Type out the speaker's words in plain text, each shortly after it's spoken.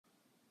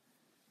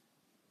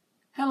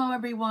Hello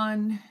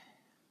everyone.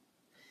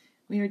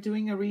 We are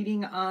doing a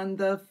reading on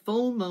the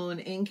full moon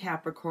in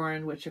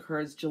Capricorn, which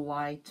occurs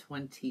July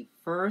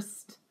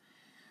 21st.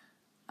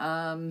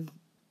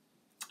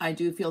 I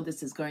do feel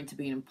this is going to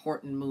be an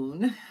important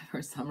moon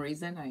for some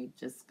reason. I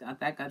just got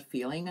that gut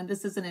feeling. And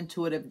this is an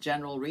intuitive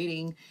general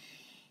reading.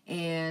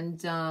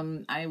 And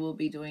I will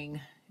be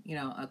doing,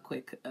 a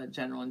quick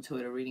general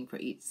intuitive reading for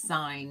each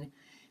sign,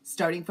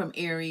 starting from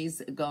Aries,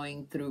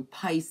 going through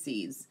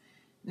Pisces.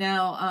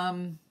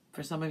 Now,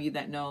 for some of you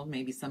that know,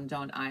 maybe some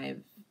don't, I've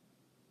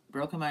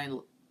broken my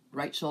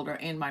right shoulder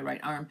and my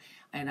right arm,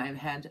 and I've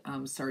had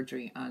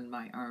surgery on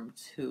my arm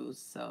too.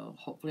 So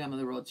hopefully I'm on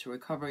the road to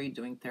recovery,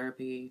 doing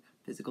therapy,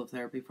 physical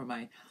therapy for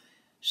my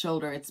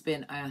shoulder. It's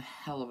been a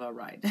hell of a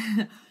ride.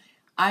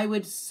 I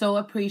would so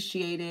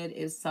appreciate it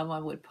if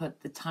someone would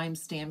put the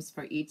timestamps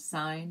for each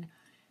sign.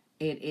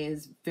 It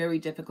is very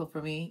difficult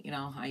for me.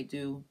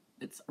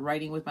 It's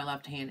writing with my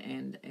left hand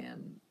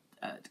and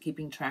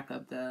keeping track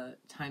of the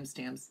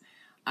timestamps.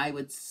 I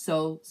would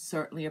so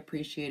certainly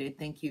appreciate it.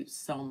 Thank you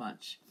so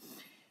much.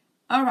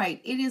 All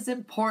right, it is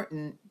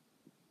important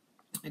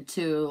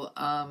to,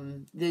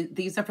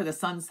 these are for the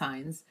sun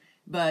signs,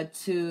 but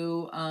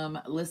to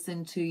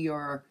listen to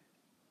your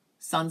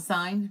sun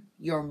sign,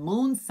 your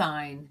moon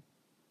sign,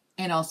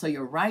 and also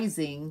your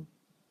rising,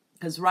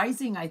 because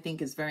rising, I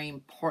think, is very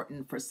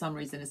important for some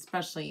reason,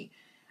 especially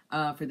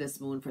for this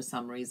moon for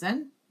some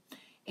reason.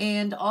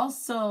 And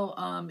also,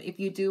 if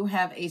you do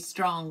have a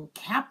strong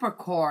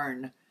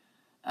Capricorn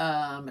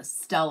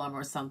stellium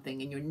or something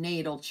in your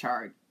natal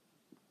chart,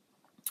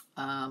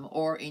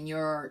 or in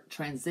your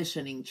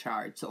transitioning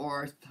charts,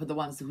 or for the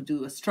ones who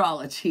do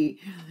astrology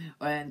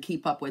and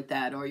keep up with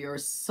that, or your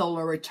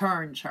solar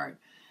return chart,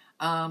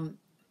 to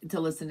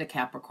listen to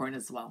Capricorn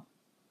as well.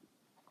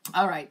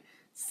 All right.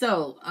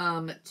 So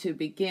to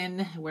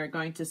begin, we're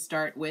going to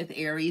start with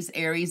Aries.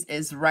 Aries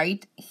is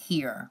right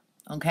here.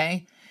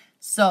 Okay.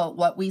 So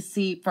what we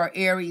see for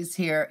Aries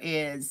here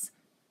is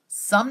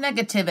some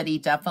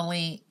negativity,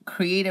 definitely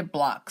creative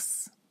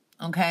blocks.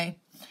 Okay.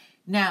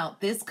 Now,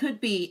 this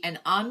could be an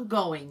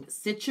ongoing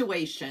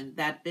situation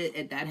that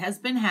has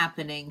been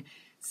happening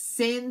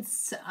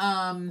since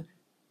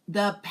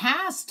the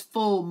past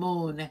full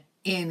moon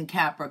in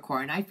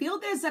Capricorn. I feel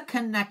there's a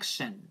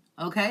connection.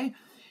 Okay.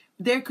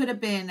 There could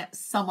have been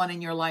someone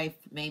in your life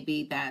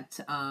maybe that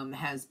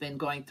has been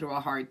going through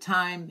a hard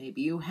time.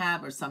 Maybe you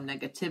have, or some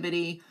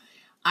negativity.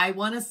 I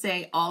want to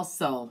say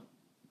also,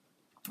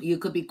 you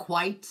could be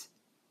quite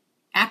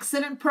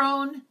accident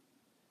prone,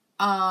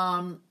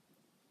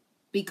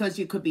 because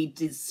you could be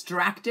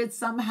distracted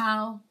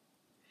somehow.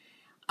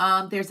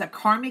 There's a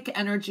karmic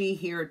energy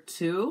here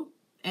too,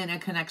 and a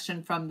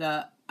connection from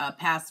the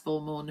past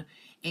full moon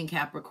in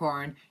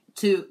Capricorn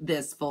to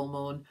this full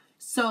moon.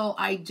 So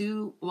I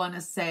do want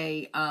to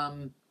say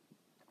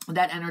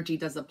that energy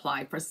does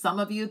apply. For some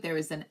of you, there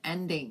is an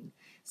ending,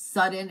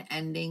 sudden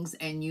endings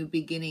and new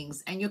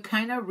beginnings, and you're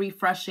kind of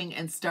refreshing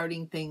and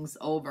starting things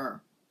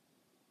over.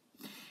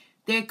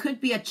 There could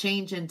be a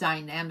change in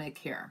dynamic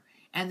here,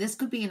 and this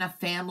could be in a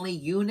family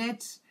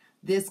unit.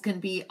 This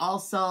can be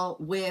also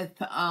with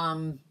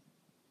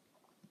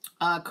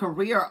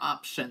career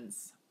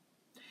options.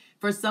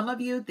 For some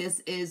of you, this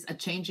is a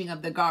changing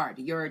of the guard.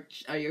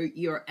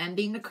 You're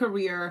ending a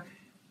career,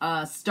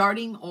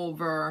 starting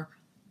over.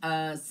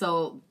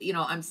 So,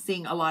 I'm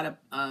seeing a lot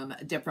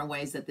of different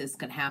ways that this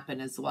can happen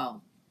as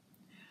well.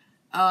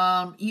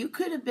 You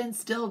could have been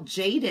still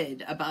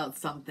jaded about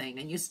something,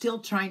 and you're still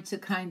trying to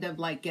kind of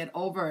like get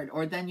over it,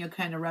 or then you're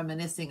kind of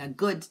reminiscing a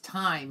good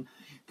time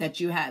that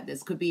you had.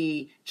 This could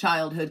be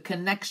childhood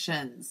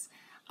connections,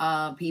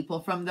 people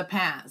from the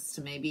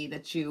past, maybe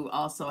that you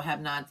also have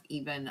not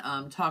even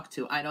talked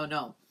to. I don't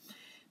know.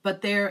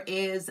 But there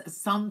is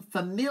some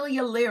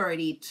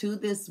familiarity to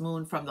this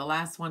moon from the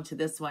last one to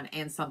this one,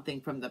 and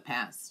something from the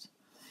past.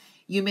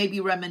 You may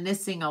be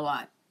reminiscing a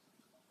lot.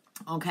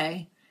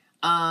 Okay.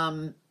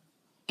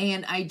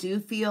 And I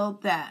do feel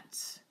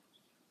that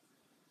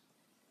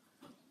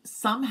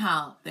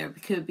somehow there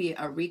could be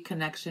a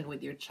reconnection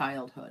with your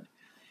childhood,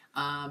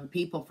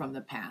 people from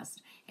the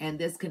past. And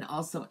this can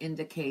also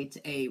indicate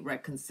a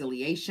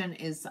reconciliation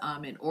is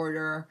in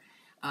order,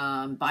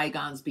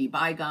 bygones be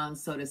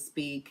bygones, so to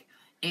speak.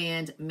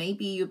 And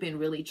maybe you've been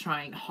really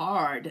trying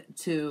hard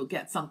to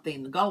get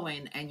something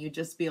going, and you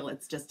just feel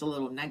it's just a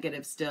little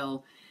negative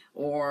still,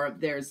 or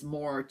there's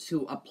more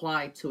to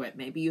apply to it.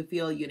 Maybe you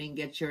feel you didn't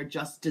get your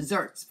just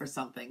desserts for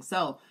something.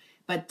 So,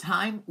 but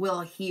time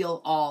will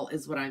heal all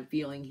is what I'm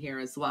feeling here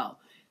as well.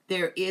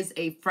 There is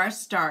a fresh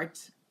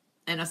start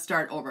and a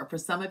start over. For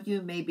some of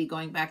you, maybe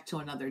going back to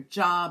another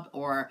job,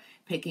 or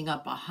picking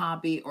up a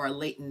hobby, or a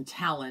latent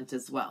talent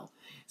as well.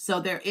 So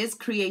there is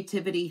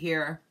creativity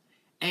here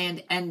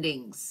and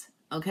endings.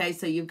 Okay,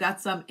 so you've got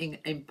some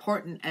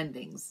important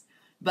endings,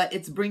 but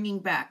it's bringing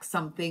back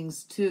some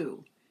things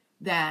too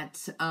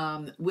that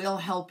will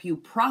help you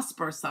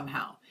prosper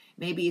somehow.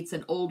 Maybe it's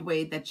an old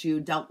way that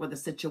you dealt with a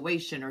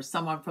situation, or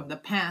someone from the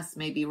past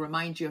maybe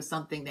reminds you of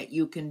something that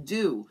you can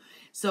do.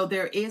 So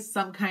there is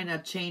some kind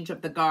of change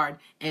of the guard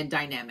and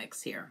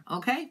dynamics here.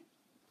 Okay.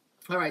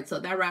 All right. So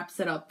that wraps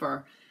it up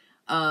for,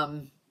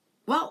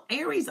 well,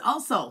 Aries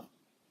also.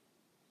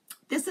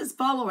 This is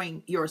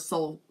following your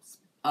soul's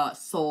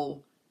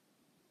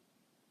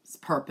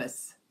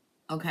purpose.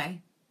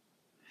 Okay.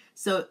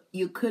 So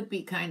you could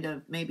be kind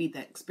of, maybe the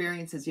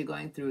experiences you're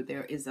going through,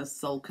 there is a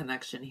soul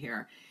connection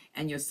here,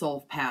 and your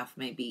soul path,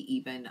 maybe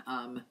even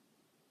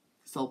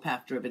soul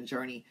path driven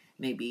journey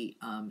may be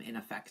in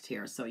effect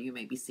here. So you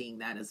may be seeing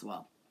that as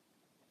well.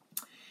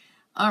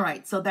 All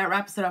right. So that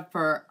wraps it up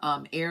for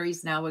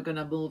Aries. Now we're going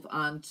to move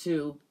on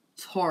to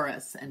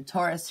Taurus. And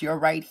Taurus, you're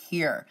right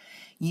here.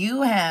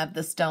 You have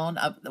the stone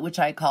of, which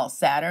I call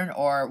Saturn,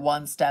 or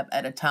one step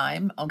at a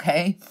time.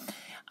 Okay.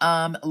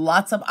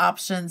 Lots of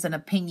options and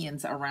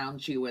opinions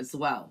around you as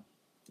well.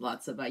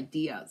 Lots of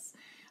ideas,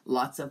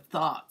 lots of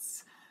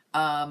thoughts.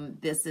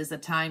 This is a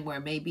time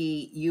where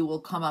maybe you will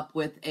come up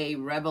with a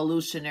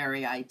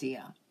revolutionary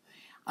idea.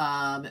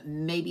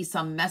 Maybe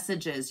some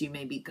messages you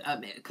may be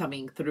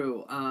coming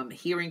through,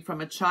 hearing from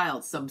a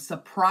child, some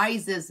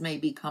surprises may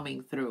be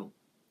coming through.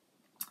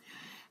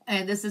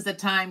 And this is a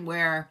time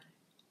where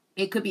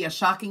it could be a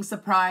shocking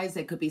surprise.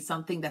 It could be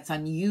something that's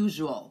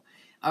unusual.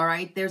 All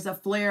right. There's a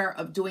flair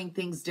of doing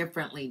things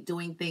differently,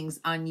 doing things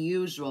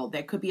unusual.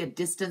 There could be a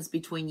distance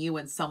between you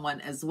and someone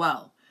as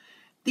well.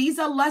 These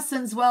are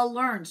lessons well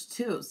learned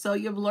too. So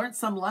you've learned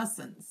some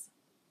lessons.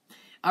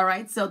 All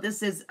right. So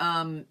this is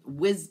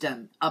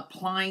wisdom,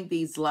 applying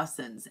these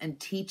lessons and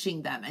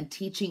teaching them and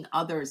teaching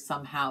others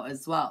somehow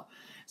as well.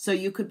 So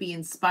you could be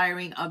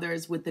inspiring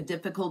others with the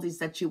difficulties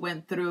that you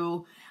went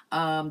through,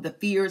 the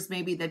fears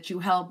maybe that you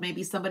held.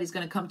 Maybe somebody's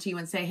going to come to you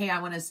and say, hey, I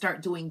want to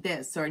start doing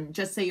this. Or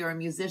just say you're a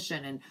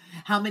musician and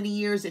how many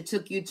years it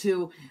took you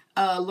to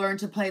learn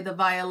to play the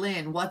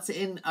violin, what's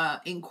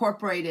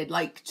incorporated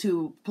like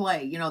to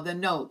play, you know, the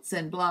notes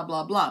and blah,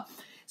 blah, blah.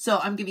 So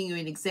I'm giving you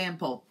an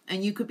example,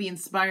 and you could be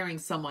inspiring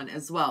someone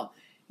as well.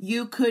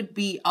 You could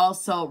be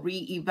also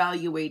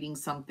reevaluating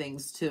some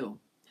things too.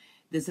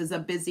 This is a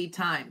busy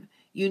time.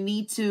 You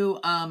need to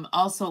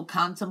also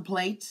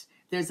contemplate.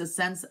 There's a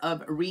sense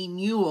of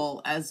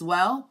renewal as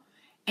well.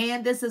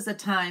 And this is a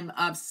time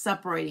of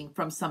separating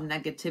from some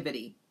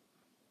negativity.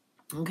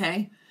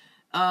 Okay.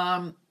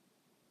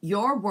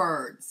 Your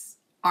words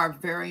are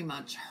very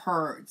much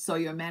heard. So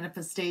your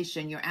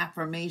manifestation, your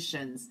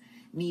affirmations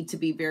need to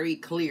be very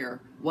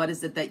clear. What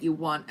is it that you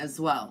want as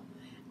well?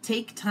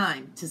 Take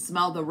time to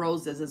smell the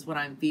roses is what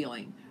I'm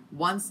feeling.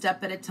 One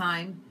step at a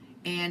time.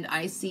 And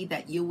I see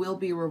that you will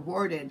be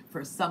rewarded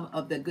for some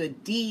of the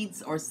good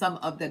deeds or some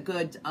of the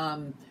good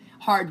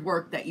hard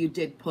work that you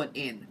did put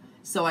in.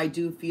 So I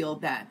do feel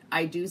that.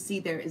 I do see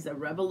there is a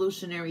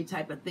revolutionary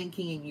type of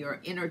thinking, and your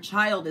inner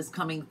child is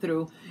coming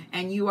through,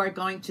 and you are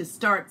going to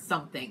start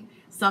something.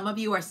 Some of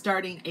you are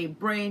starting a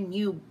brand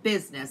new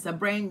business, a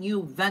brand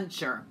new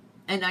venture,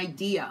 an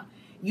idea.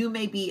 You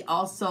may be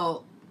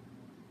also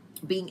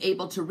being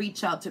able to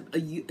reach out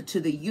to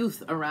the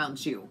youth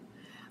around you.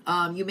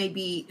 You may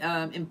be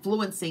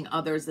influencing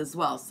others as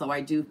well. So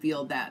I do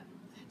feel that.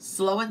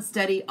 Slow and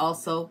steady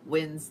also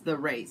wins the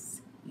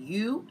race.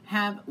 You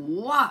have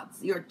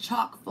lots. You're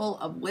chock full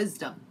of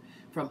wisdom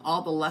from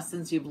all the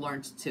lessons you've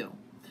learned too.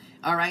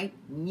 All right.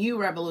 New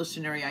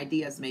revolutionary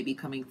ideas may be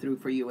coming through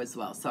for you as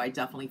well. So I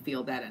definitely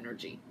feel that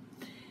energy.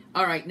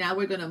 All right. Now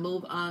we're going to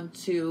move on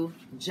to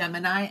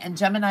Gemini. And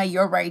Gemini,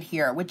 you're right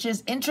here, which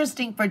is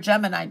interesting for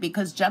Gemini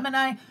because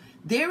Gemini,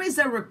 there is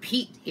a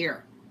repeat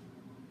here.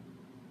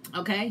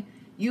 Okay,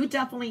 you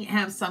definitely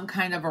have some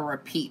kind of a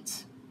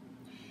repeat.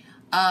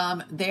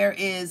 There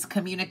is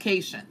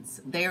communications.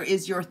 There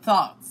is your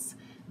thoughts.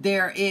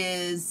 There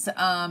is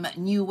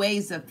new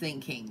ways of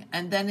thinking.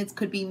 And then it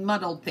could be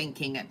muddled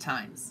thinking at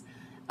times.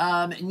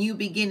 New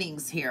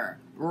beginnings here.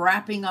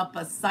 Wrapping up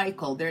a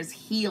cycle. There's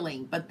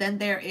healing. But then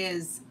there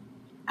is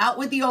out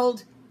with the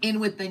old, in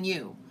with the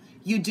new.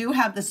 You do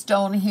have the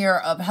stone here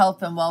of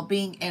health and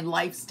well-being and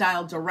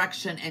lifestyle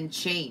direction and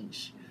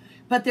change.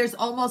 But there's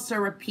almost a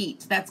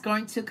repeat that's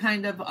going to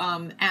kind of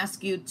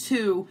ask you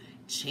to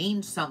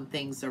change some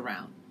things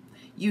around.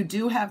 You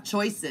do have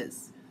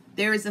choices.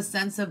 There is a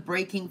sense of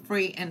breaking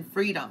free and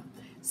freedom.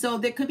 So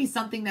there could be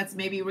something that's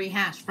maybe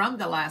rehashed from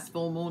the last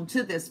full moon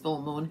to this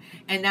full moon.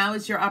 And now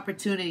is your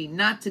opportunity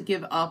not to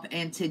give up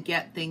and to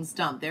get things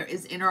done. There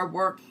is inner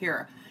work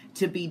here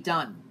to be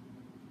done.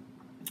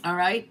 All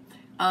right.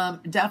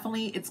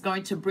 Definitely it's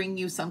going to bring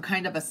you some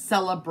kind of a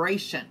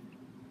celebration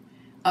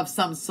of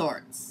some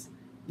sorts.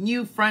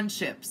 New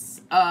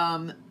friendships,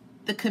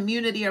 the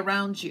community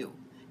around you.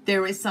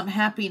 There is some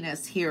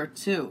happiness here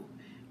too.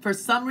 For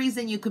some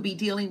reason, you could be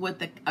dealing with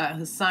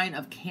the sign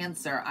of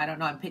Cancer. I don't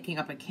know. I'm picking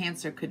up a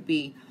Cancer could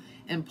be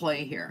in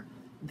play here.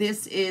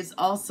 This is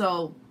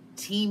also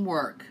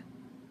teamwork,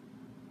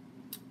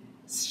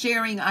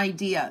 sharing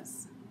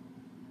ideas.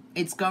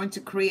 It's going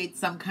to create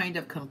some kind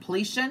of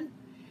completion,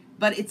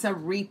 but it's a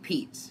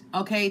repeat.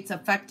 Okay, it's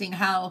affecting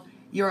how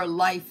your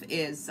life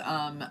is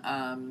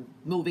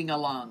moving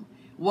along,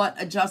 what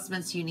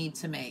adjustments you need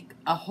to make.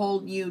 A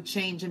whole new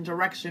change in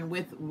direction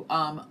with,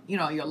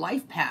 your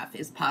life path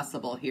is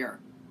possible here.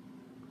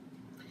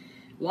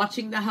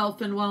 Watching the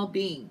health and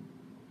well-being.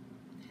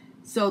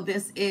 So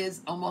this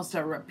is almost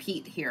a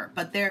repeat here.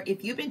 But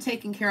if you've been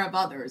taking care of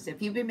others,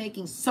 if you've been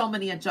making so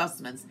many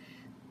adjustments,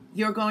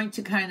 you're going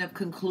to kind of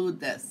conclude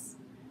this.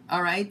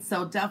 All right?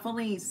 So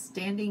definitely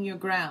standing your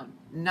ground,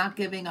 not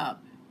giving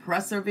up,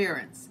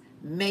 perseverance,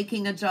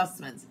 making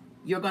adjustments.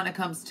 You're going to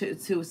come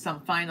to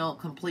some final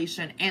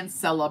completion and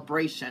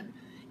celebration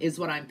is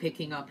what I'm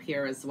picking up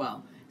here as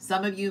well.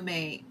 Some of you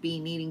may be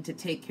needing to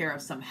take care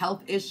of some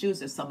health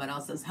issues or someone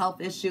else's health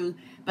issues,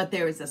 but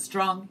there is a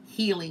strong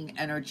healing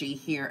energy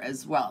here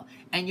as well.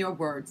 And your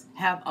words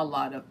have a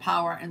lot of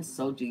power, and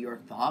so do your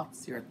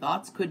thoughts. Your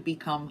thoughts could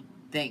become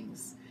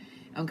things.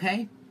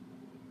 Okay?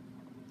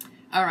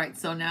 All right,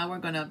 so now we're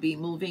going to be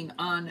moving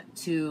on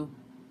to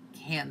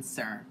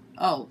Cancer.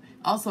 Oh,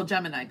 also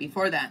Gemini,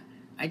 before that,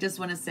 I just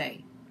want to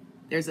say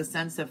there's a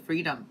sense of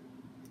freedom,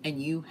 and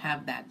you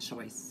have that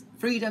choice.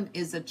 Freedom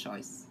is a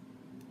choice.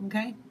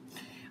 Okay?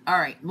 All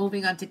right,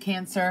 moving on to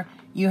Cancer.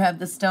 You have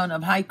the stone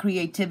of high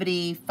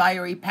creativity,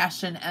 fiery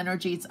passion,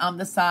 energy. It's on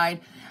the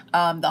side,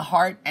 the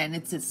heart, and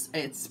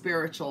it's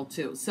spiritual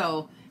too.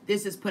 So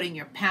this is putting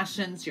your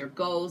passions, your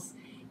goals,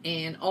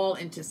 and all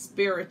into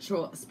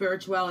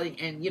spirituality,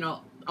 and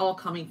all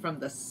coming from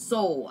the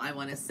soul, I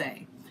want to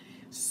say.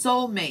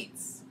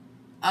 Soulmates.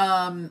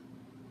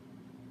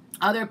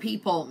 Other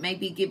people may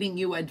be giving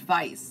you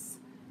advice,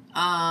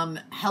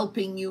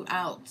 helping you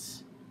out.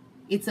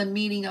 It's a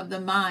meeting of the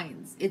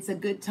minds. It's a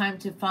good time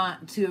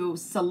to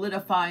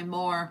solidify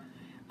more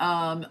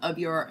of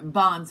your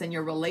bonds and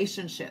your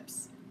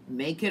relationships.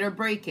 Make it or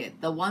break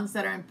it. The ones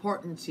that are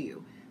important to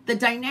you. The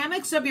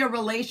dynamics of your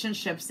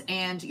relationships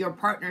and your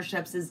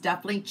partnerships is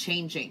definitely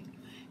changing.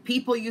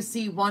 People you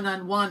see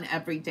one-on-one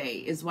every day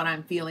is what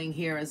I'm feeling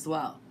here as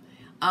well.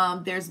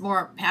 There's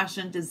more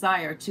passion,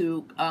 desire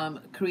to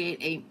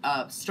create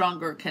a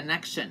stronger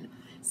connection.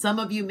 Some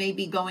of you may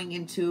be going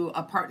into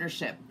a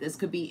partnership. This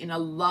could be in a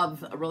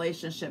love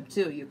relationship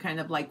too. You're kind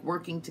of like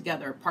working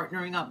together,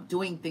 partnering up,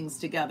 doing things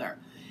together.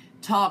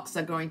 Talks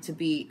are going to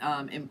be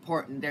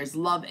important. There's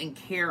love and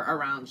care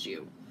around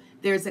you.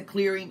 There's a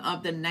clearing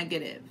of the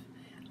negative.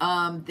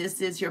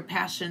 This is your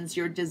passions,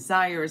 your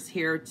desires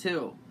here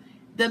too.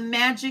 The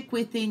magic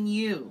within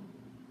you.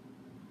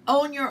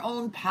 Own your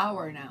own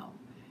power now.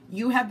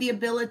 You have the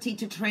ability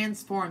to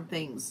transform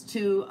things,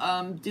 to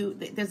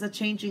there's a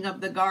changing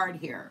of the guard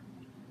here.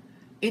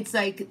 It's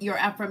like your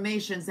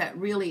affirmations that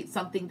really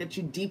something that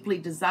you deeply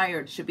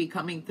desired should be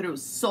coming through.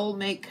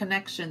 Soulmate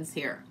connections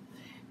here.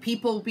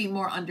 People will be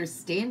more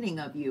understanding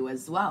of you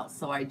as well.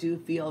 So I do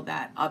feel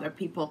that other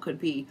people could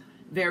be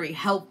very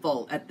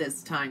helpful at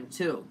this time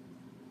too.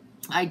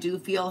 I do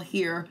feel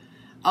here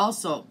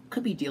also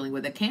could be dealing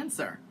with a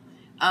Cancer.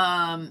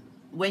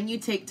 When you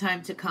take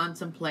time to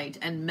contemplate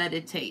and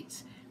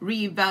meditate,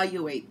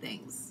 reevaluate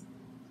things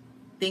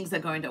are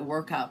going to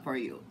work out for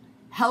you.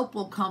 Help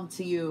will come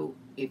to you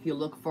if you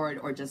look for it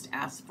or just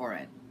ask for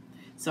it.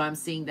 So I'm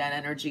seeing that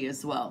energy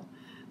as well.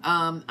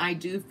 I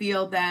do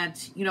feel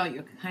that,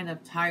 you're kind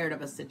of tired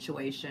of a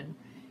situation.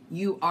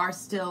 You are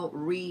still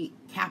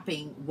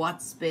recapping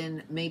what's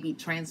been maybe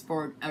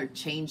transformed or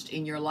changed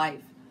in your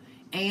life.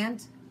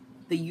 And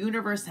the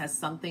universe has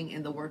something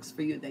in the works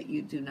for you that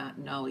you do not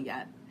know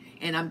yet.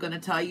 And I'm going to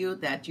tell you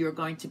that you're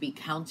going to be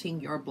counting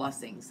your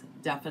blessings.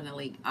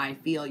 Definitely, I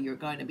feel you're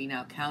going to be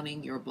now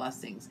counting your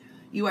blessings.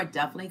 You are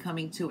definitely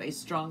coming to a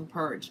strong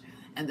purge.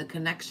 And the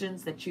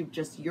connections that you've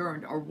just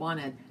yearned or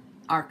wanted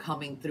are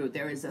coming through.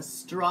 There is a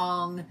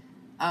strong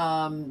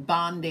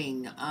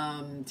bonding,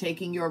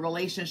 taking your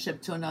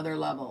relationship to another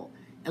level,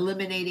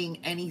 eliminating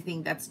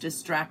anything that's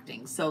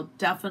distracting. So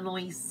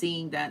definitely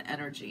seeing that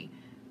energy.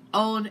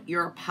 Own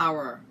your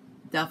power.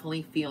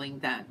 Definitely feeling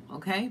that.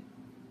 Okay?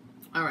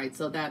 All right,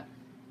 so that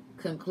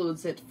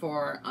concludes it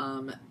for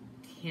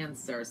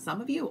Cancer.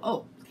 Some of you,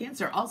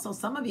 Cancer, also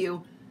some of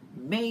you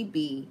may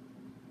be,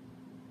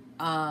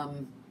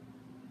 I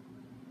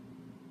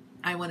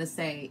want to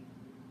say,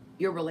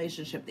 your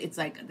relationship, it's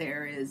like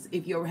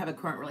if you have a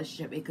current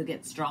relationship, it could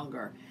get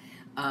stronger.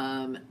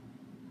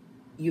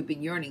 You've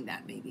been yearning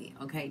that maybe,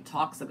 okay?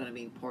 Talks are going to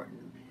be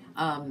important.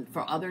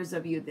 For others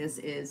of you, this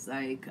is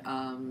like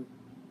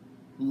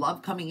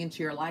love coming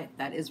into your life.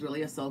 That is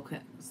really a soul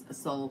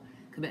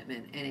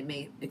commitment, and it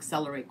may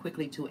accelerate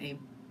quickly to a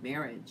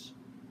marriage.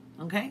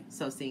 Okay,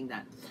 so seeing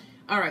that.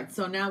 All right,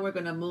 so now we're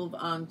going to move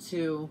on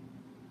to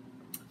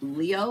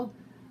Leo.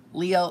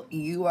 Leo,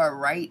 you are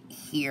right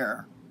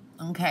here.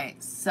 Okay,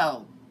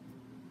 so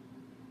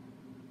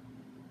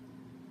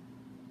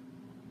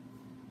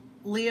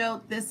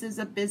Leo, this is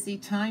a busy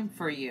time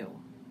for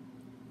you.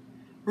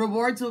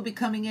 Rewards will be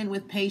coming in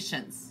with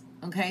patience.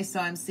 Okay, so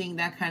I'm seeing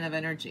that kind of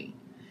energy.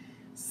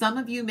 Some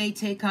of you may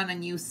take on a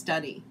new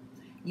study.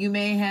 You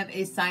may have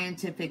a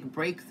scientific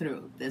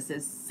breakthrough. This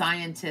is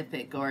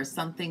scientific or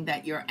something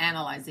that you're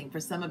analyzing. For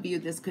some of you,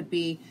 this could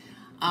be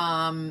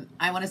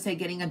I want to say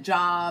getting a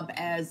job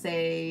as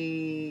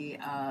a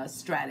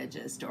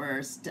strategist,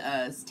 or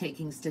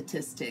taking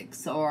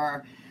statistics,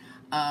 or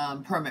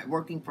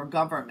working for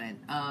government,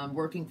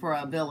 working for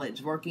a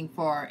village, working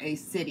for a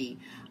city.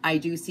 I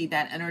do see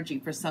that energy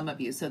for some of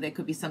you. So there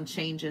could be some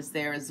changes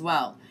there as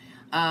well.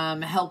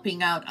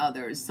 Helping out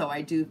others. So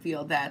I do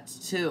feel that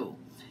too.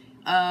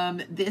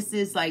 This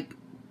is like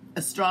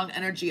a strong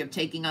energy of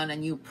taking on a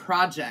new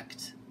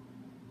project.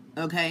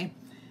 Okay.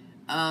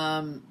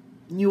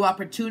 New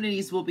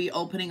opportunities will be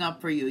opening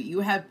up for you. You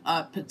have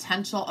a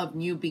potential of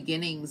new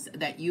beginnings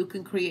that you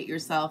can create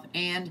yourself,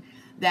 and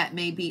that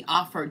may be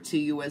offered to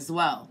you as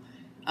well.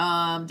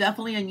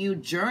 Definitely a new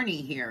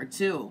journey here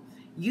too.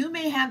 You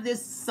may have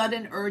this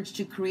sudden urge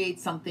to create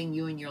something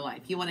new in your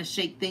life. You want to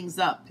shake things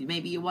up.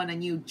 Maybe you want a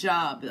new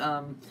job.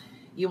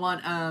 You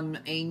want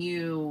a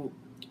new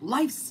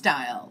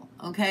lifestyle.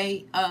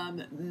 Okay,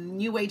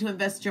 new way to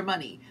invest your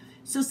money.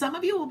 So some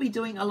of you will be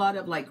doing a lot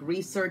of like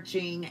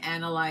researching,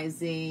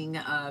 analyzing,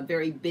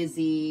 very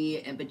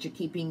busy, but you're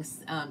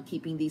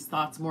keeping these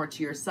thoughts more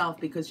to yourself,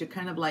 because you're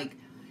kind of like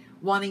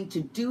wanting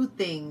to do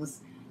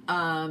things,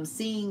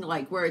 seeing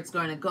like where it's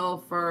going to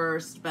go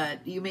first,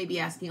 but you may be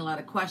asking a lot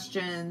of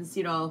questions,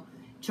 you know,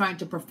 trying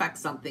to perfect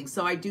something.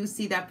 So I do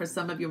see that for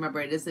some of you. Remember,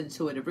 it is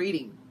intuitive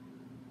reading.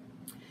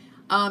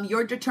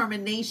 Your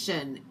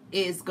determination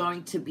is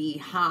going to be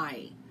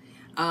high.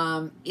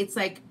 It's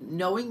like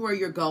knowing where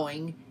you're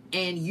going,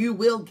 and you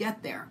will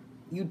get there.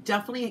 You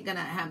definitely are going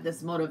to have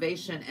this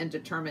motivation and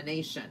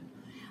determination.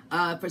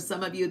 For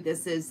some of you,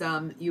 this is,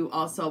 you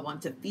also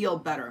want to feel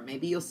better.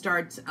 Maybe you'll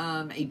start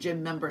a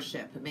gym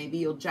membership. Maybe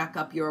you'll jack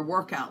up your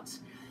workout.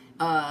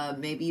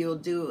 Maybe you'll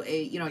do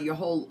your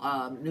whole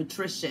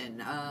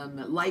nutrition,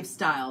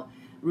 lifestyle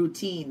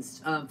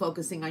routines,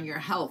 focusing on your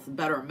health,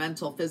 better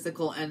mental,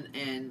 physical,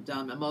 and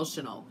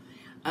emotional.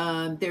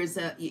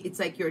 It's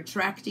like you're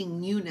attracting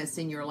newness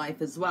in your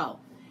life as well.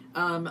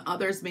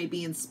 Others may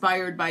be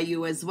inspired by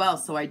you as well.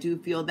 So I do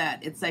feel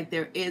that it's like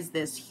there is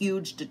this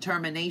huge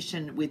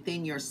determination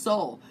within your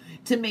soul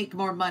to make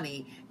more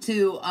money,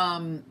 to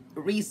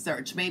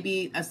research.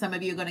 Maybe some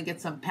of you are going to get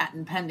some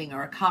patent pending,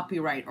 or a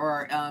copyright,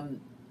 or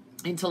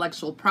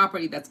intellectual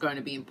property that's going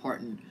to be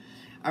important.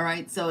 All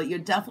right. So you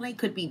definitely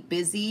could be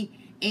busy,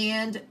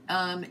 and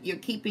you're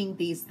keeping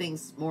these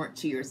things more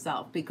to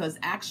yourself, because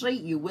actually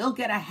you will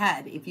get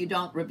ahead if you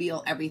don't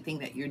reveal everything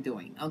that you're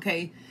doing.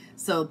 Okay.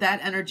 So that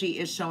energy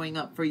is showing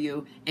up for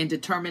you, and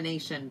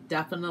determination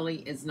definitely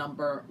is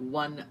number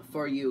one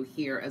for you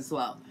here as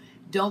well.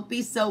 Don't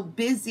be so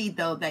busy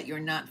though that you're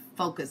not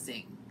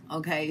focusing.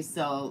 Okay.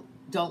 So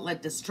don't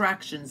let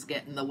distractions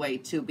get in the way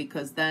too,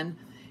 because then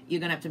you're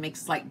going to have to make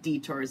slight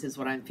detours is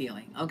what I'm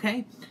feeling.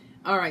 Okay.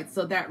 All right.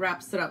 So that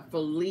wraps it up for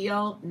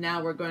Leo.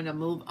 Now we're going to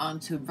move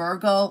on to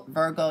Virgo.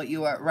 Virgo,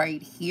 you are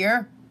right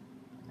here.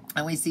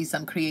 And we see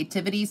some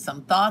creativity,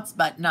 some thoughts,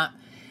 but not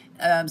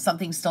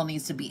something still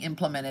needs to be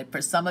implemented.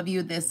 For some of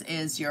you, this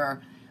is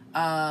your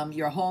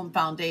home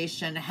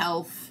foundation,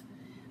 health,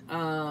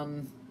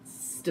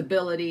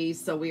 stability.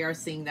 So we are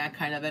seeing that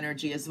kind of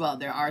energy as well.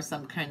 There are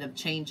some kind of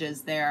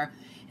changes there,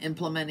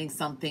 implementing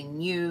something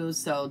new.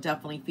 So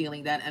definitely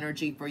feeling that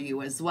energy for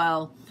you as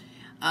well.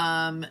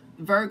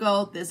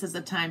 Virgo, this is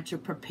a time to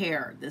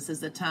prepare. This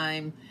is a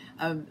time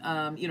of,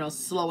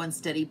 slow and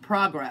steady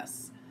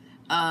progress.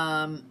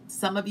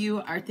 Some of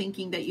you are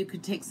thinking that you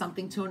could take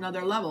something to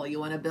another level. You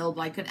want to build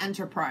like an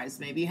enterprise.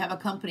 Maybe you have a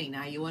company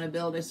now. You want to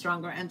build a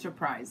stronger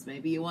enterprise.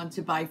 Maybe you want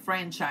to buy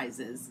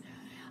franchises.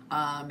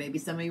 Maybe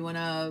some of you want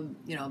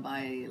to,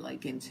 buy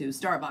like into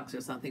Starbucks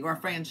or something, or a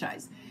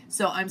franchise.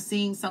 So I'm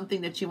seeing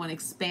something that you want to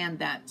expand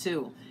that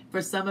too.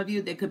 For some of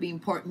you, there could be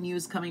important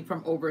news coming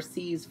from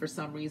overseas for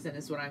some reason,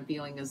 is what I'm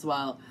feeling as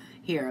well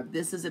here.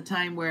 This is a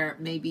time where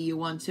maybe you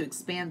want to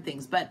expand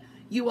things, but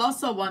you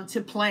also want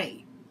to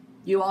play.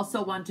 You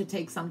also want to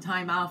take some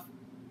time off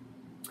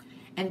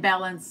and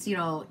balance,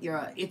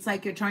 it's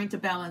like you're trying to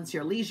balance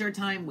your leisure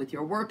time with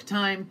your work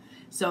time.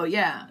 So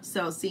yeah,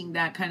 so seeing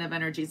that kind of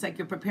energy, it's like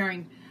you're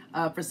preparing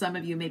for some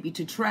of you maybe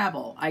to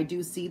travel. I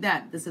do see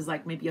that. This is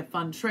like maybe a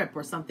fun trip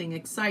or something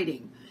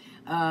exciting.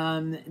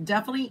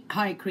 Definitely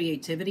high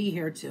creativity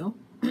here too.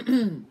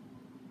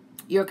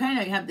 You're kind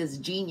of have this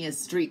genius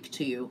streak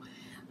to you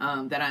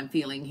that I'm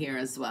feeling here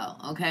as well.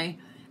 Okay.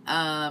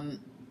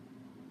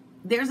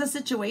 There's a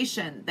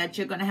situation that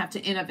you're going to have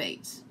to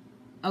innovate,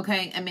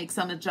 okay, and make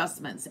some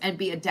adjustments and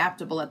be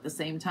adaptable at the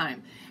same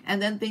time. And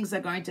then things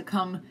are going to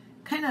come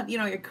kind of,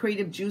 your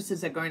creative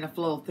juices are going to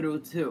flow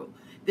through too.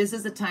 This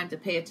is a time to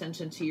pay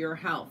attention to your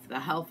health, the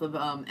health of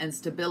and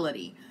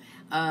stability.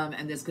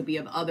 And this could be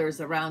of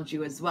others around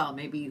you as well.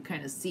 Maybe you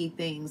kind of see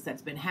things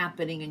that's been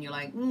happening and you're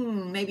like,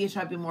 maybe I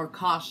should be more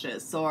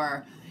cautious,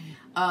 or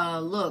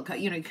look,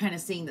 you're kind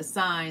of seeing the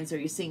signs, or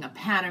you're seeing a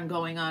pattern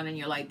going on and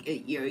you're like,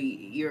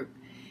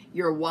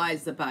 you're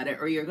wise about it,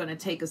 or you're going to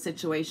take a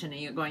situation and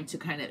you're going to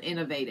kind of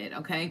innovate it.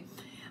 Okay.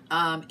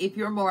 If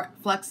you're more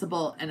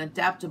flexible and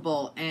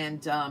adaptable,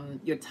 and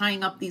you're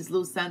tying up these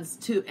loose ends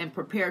too, and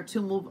prepared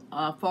to move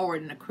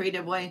forward in a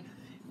creative way,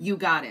 you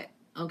got it.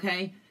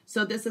 Okay.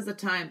 So this is a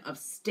time of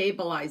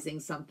stabilizing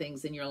some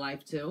things in your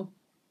life too.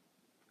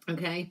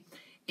 Okay.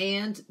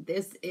 And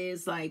this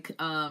is like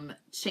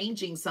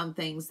changing some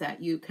things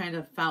that you kind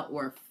of felt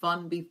were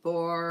fun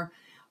before,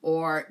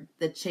 or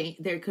the change.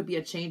 There could be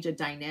a change of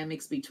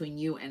dynamics between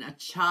you and a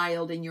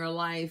child in your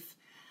life.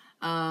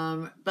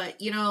 But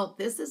you know,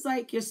 this is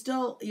like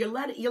you're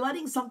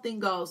letting something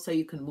go so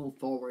you can move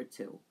forward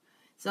too.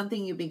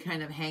 Something you've been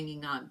kind of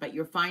hanging on, but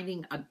you're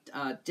finding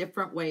a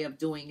different way of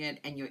doing it,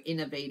 and you're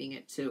innovating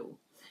it too.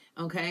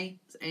 Okay,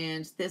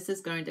 and this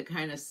is going to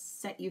kind of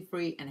set you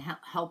free and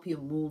help you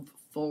move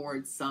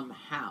forward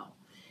somehow.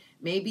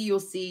 Maybe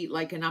you'll see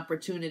like an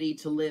opportunity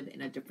to live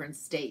in a different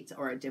state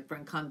or a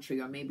different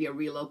country, or maybe a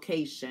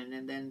relocation,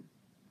 and then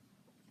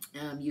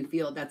you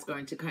feel that's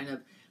going to kind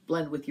of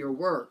blend with your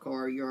work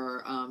or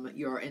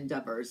your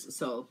endeavors.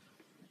 So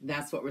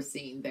that's what we're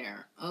seeing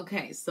there.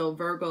 Okay, so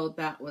Virgo,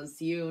 that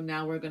was you.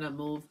 Now we're going to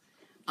move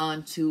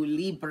on to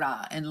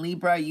Libra. And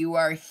Libra, you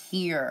are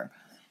here.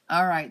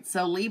 All right,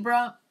 so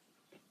Libra,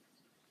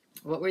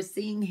 what we're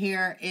seeing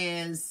here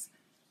is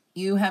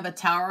you have a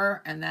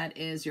tower, and that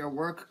is your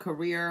work,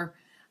 career,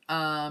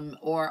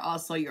 or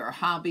also your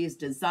hobbies,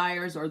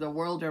 desires, or the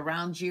world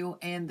around you.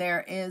 And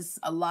there is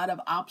a lot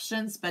of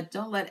options, but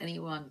don't let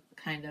anyone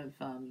kind of,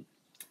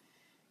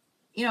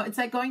 you know, it's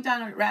like going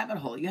down a rabbit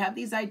hole. You have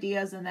these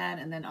ideas and that,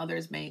 and then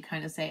others may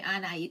kind of say,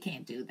 no, you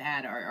can't do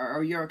that.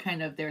 Or you're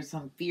kind of, there's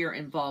some fear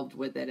involved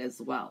with it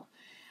as well.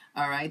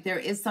 All right. There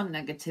is some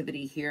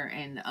negativity here,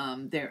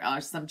 and there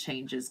are some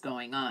changes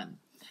going on.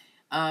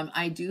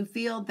 I do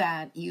feel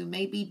that you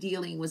may be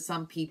dealing with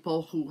some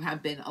people who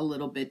have been a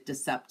little bit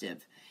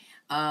deceptive.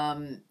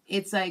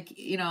 It's like,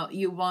 you know,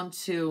 you want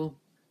to,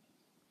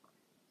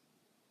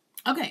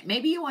 okay,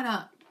 maybe you want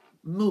to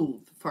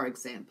move, for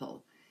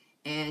example,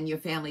 and your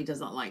family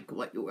doesn't like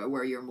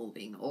where you're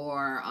moving,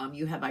 or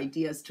you have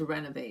ideas to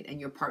renovate and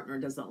your partner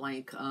doesn't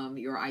like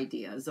your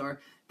ideas,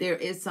 or there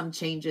is some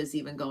changes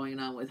even going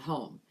on with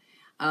home.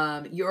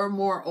 You're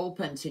more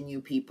open to new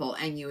people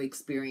and new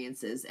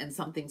experiences, and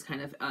something's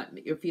kind of,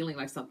 you're feeling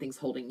like something's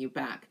holding you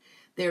back.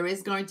 There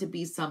is going to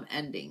be some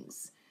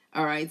endings.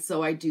 All right.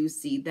 So I do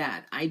see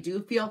that. I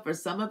do feel for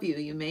some of you,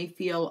 you may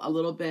feel a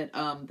little bit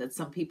that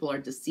some people are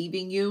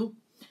deceiving you,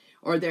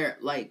 or they're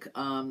like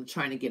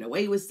trying to get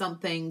away with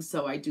something.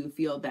 So I do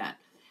feel that.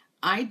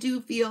 I do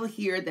feel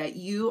here that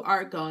you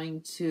are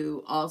going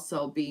to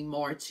also be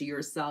more to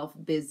yourself,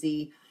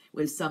 busy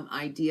with some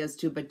ideas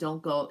too, but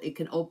don't go, it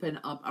can open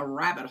up a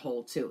rabbit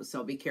hole too.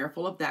 So be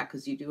careful of that,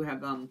 because you do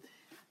have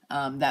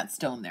that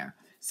stone there.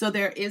 So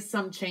there is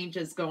some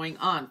changes going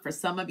on. For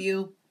some of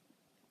you,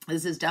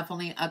 this is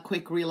definitely a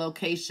quick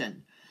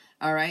relocation.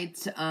 All right.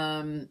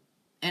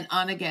 An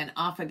on again,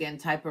 off again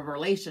type of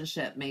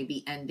relationship may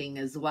be ending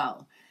as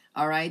well.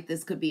 All right.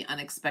 This could be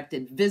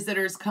unexpected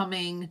visitors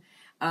coming.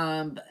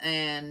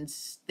 And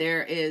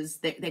there is,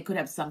 they could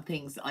have some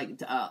things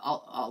like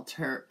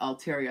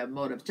ulterior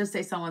motives. Just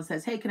say someone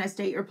says, hey, can I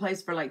stay at your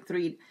place for like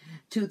 3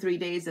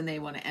 days? And they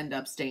want to end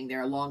up staying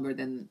there longer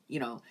than, you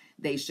know,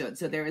 they should.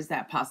 So there is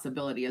that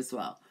possibility as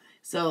well.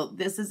 So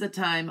this is a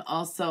time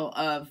also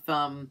of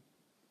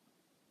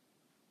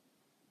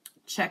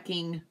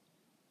checking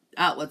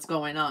out what's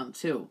going on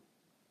too.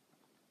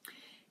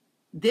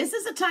 This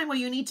is a time where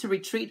you need to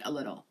retreat a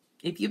little.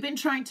 If you've been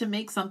trying to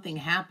make something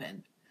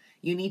happen,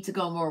 you need to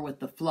go more with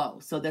the flow.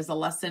 So there's a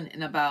lesson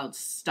in about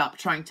stop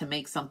trying to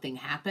make something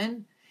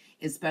happen,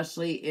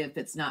 especially if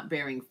it's not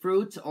bearing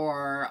fruit,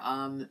 or,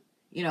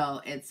 you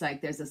know, it's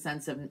like there's a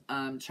sense of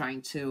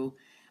trying to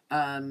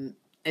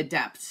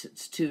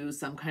adapt to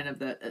some kind of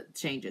the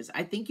changes.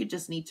 I think you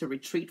just need to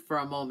retreat for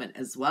a moment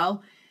as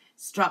well.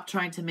 Stop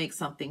trying to make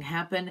something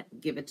happen.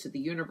 Give it to the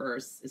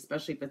universe,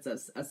 especially if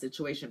it's a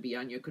situation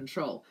beyond your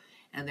control.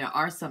 And there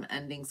are some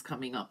endings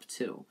coming up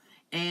too.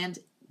 And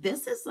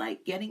this is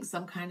like getting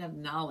some kind of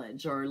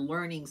knowledge or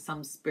learning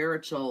some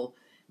spiritual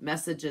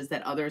messages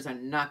that others are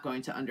not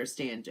going to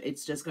understand.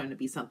 It's just going to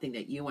be something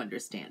that you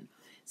understand.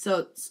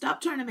 So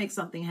stop trying to make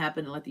something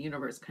happen and let the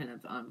universe kind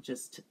of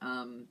just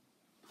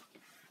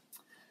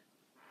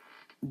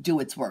do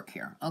its work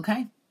here.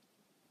 Okay.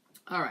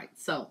 All right.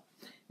 So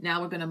now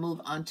we're going to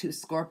move on to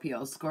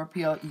Scorpio.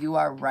 Scorpio, you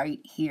are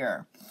right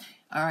here.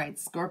 All right.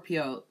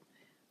 Scorpio,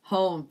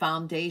 home,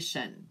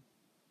 foundation.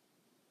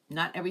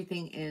 Not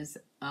everything is,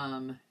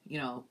 you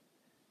know,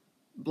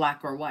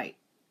 black or white.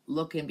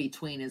 Look in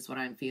between is what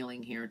I'm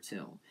feeling here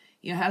too.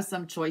 You have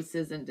some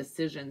choices and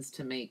decisions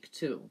to make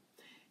too.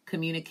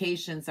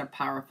 Communications are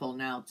powerful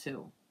now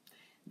too.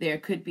 There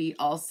could be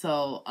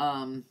also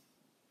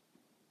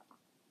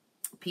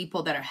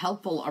people that are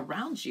helpful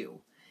around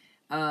you.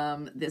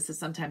 This is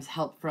sometimes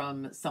help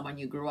from someone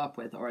you grew up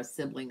with, or a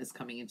sibling is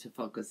coming into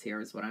focus here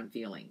is what I'm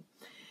feeling.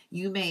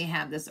 You may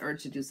have this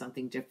urge to do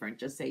something different.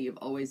 Just say you've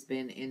always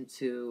been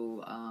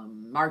into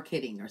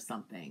marketing or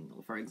something,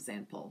 for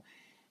example.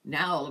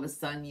 Now, all of a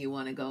sudden, you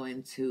want to go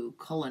into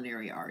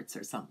culinary arts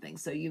or something.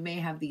 So you may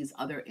have these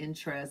other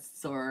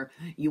interests, or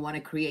you want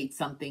to create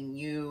something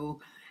new.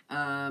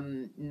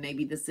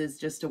 Maybe this is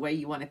just a way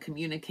you want to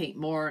communicate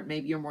more.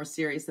 Maybe you're more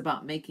serious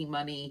about making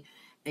money.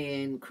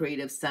 in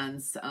creative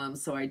sense.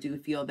 So I do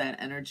feel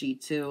that energy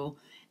too.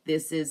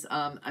 This is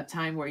a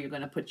time where you're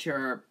going to put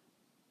your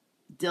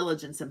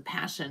diligence and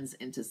passions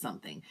into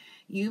something.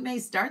 You may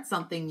start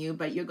something new,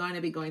 but you're going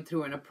to be going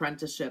through an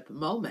apprenticeship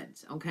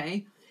moment,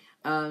 okay?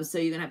 So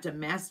you're going to have to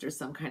master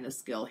some kind of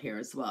skill here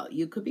as well.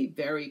 You could be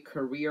very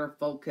career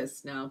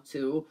focused now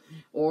too,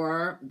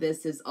 or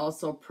this is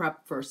also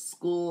prep for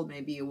school.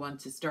 Maybe you want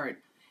to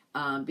start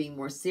being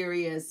more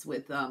serious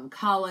with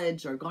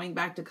college or going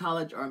back to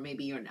college, or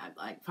maybe you're not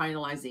like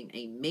finalizing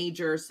a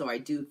major. So I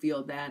do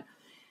feel that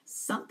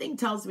something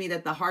tells me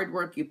that the hard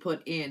work you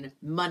put in,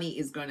 money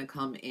is going to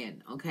come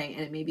in, okay?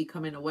 And it may be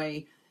come in a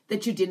way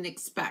that you didn't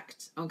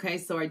expect, okay?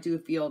 So I do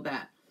feel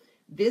that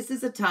this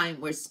is a time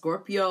where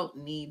Scorpio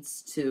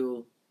needs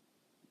to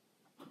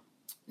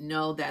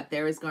know that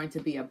there is going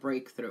to be a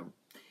breakthrough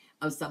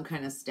of some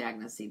kind of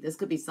stagnancy. This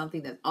could be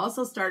something that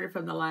also started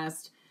from the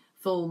last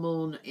full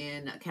moon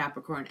in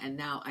Capricorn, and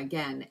now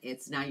again,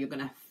 it's now you're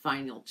going to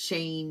final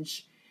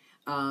change,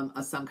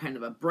 some kind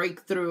of a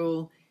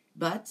breakthrough,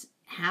 but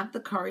have the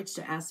courage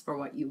to ask for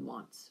what you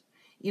want.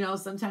 You know,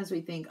 sometimes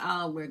we think,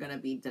 oh, we're going to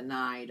be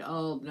denied.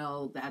 Oh,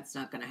 no, that's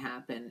not going to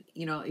happen.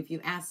 You know, if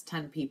you ask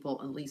 10 people,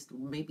 at least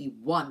maybe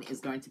one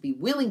is going to be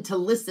willing to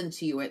listen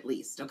to you at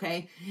least,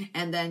 okay?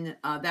 And then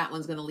that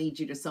one's going to lead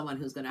you to someone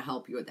who's going to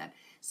help you with that.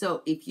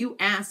 So if you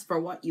ask for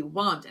what you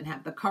want and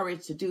have the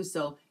courage to do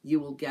so, you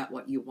will get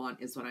what you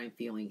want is what I'm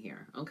feeling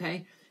here,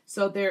 okay?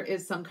 So there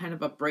is some kind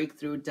of a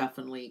breakthrough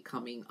definitely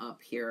coming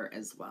up here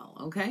as well,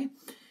 okay?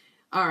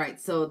 All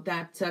right, so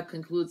that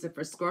concludes it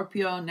for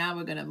Scorpio. Now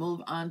we're going to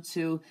move on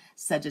to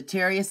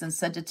Sagittarius. And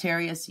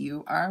Sagittarius,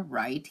 you are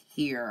right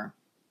here.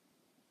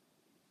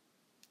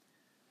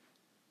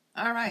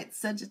 All right,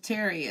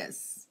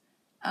 Sagittarius.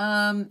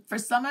 For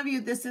some of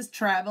you, this is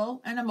travel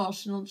and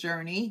emotional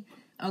journey,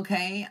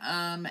 okay?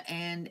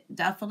 And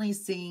definitely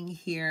seeing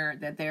here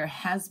that there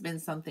has been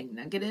something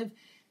negative.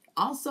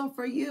 Also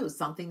for you,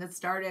 something that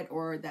started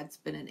or that's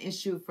been an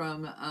issue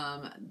from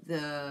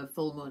the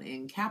full moon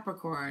in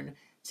Capricorn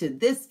to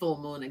this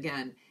full moon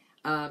again,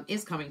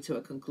 is coming to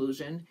a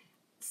conclusion.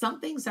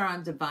 Some things are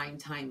on divine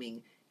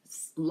timing.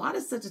 A lot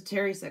of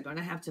Sagittarius are going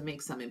to have to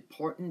make some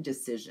important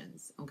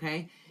decisions,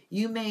 okay?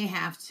 You may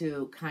have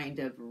to kind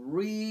of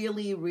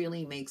really,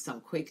 really make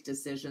some quick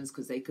decisions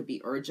because they could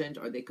be urgent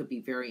or they could be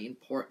very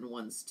important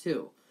ones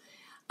too.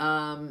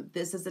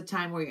 This is a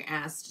time where you're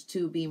asked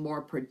to be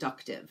more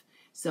productive.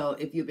 So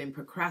if you've been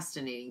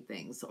procrastinating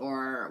things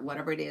or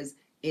whatever it is,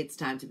 it's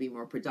time to be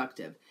more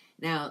productive.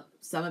 Now,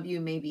 some of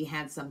you maybe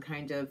had some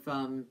kind of,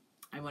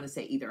 I want to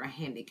say either a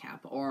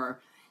handicap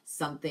or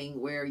something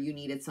where you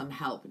needed some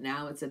help.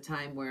 Now it's a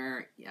time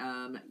where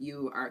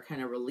you are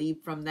kind of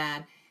relieved from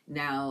that.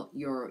 Now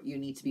you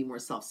need to be more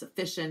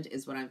self-sufficient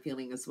is what I'm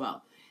feeling as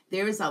well.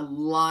 There is a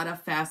lot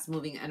of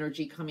fast-moving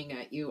energy coming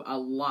at you, a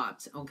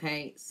lot,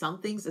 okay? Some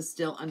things are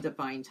still on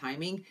divine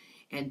timing,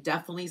 and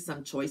definitely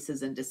some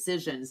choices and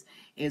decisions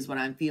is what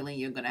I'm feeling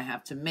you're going to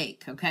have to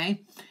make,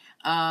 okay?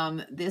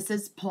 This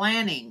is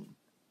planning.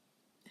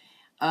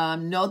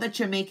 Know that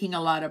you're making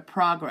a lot of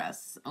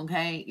progress,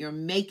 okay? You're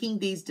making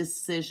these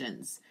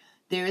decisions.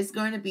 There is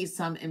going to be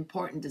some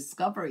important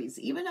discoveries,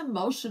 even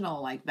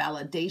emotional, like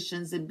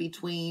validations in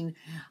between,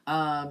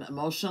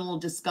 emotional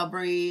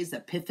discoveries,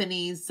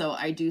 epiphanies. So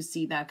I do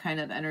see that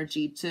kind of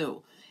energy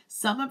too.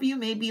 Some of you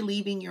may be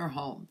leaving your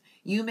home.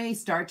 You may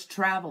start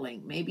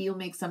traveling. Maybe you'll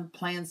make some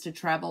plans to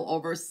travel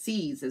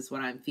overseas is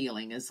what I'm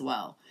feeling as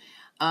well.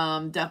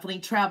 Definitely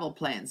travel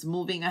plans,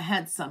 moving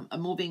ahead,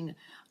 moving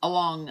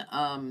along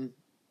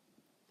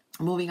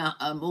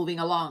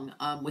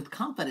with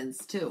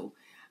confidence too.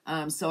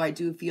 So I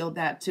do feel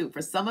that too.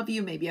 For some of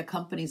you, maybe a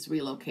company's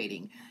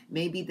relocating.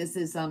 Maybe this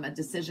is a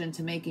decision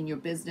to make in your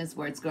business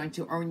where it's going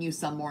to earn you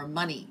some more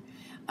money.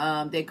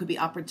 There could be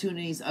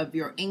opportunities of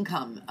your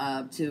income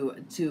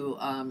to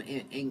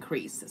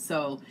increase.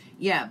 So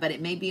yeah, but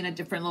it may be in a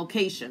different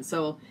location.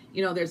 So,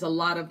 you know, there's a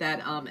lot of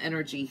that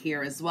energy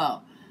here as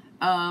well.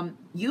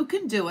 You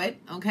can do it,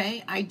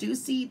 okay? I do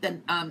see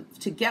that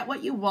to get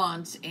what you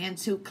want and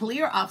to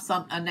clear off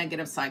a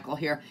negative cycle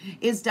here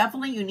is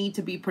definitely you need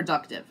to be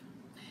productive.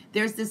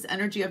 There's this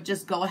energy of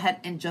just go ahead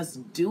and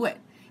just do it.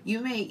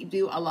 You may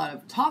do a lot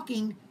of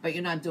talking, but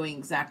you're not doing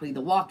exactly the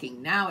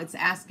walking. Now it's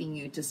asking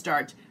you to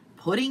start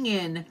putting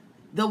in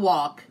the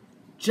walk.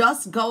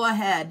 Just go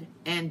ahead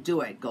and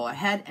do it. Go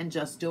ahead and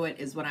just do it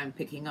is what I'm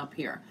picking up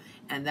here.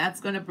 And that's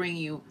going to bring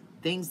you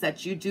things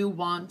that you do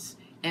want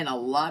and a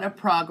lot of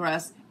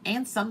progress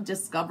and some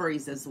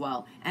discoveries as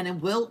well. And it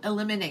will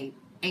eliminate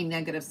a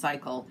negative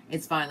cycle.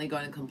 It's finally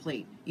going to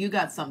complete. You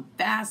got some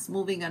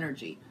fast-moving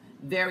energy.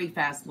 Very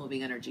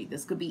fast-moving energy.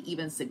 This could be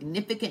even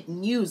significant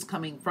news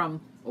coming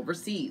from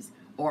overseas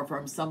or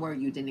from somewhere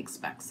you didn't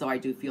expect. So I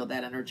do feel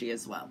that energy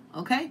as well.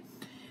 Okay?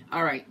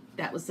 All right.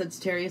 That was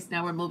Sagittarius.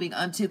 Now we're moving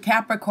on to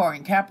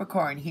Capricorn.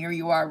 Capricorn, here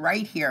you are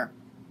right here.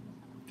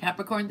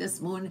 Capricorn,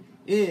 this moon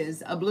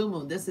is a blue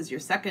moon. This is your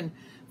second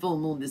full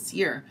moon this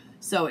year.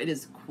 So it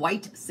is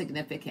quite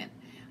significant.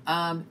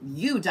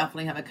 You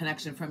definitely have a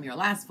connection from your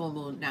last full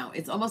moon now.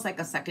 It's almost like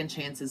a second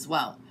chance as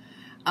well.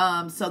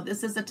 So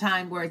this is a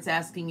time where it's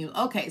asking you,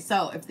 okay,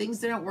 so if things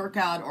didn't work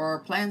out or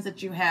plans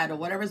that you had or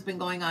whatever's been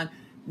going on,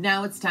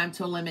 now it's time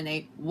to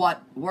eliminate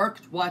what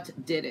worked, what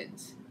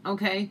didn't.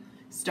 Okay?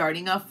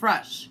 Starting off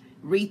fresh,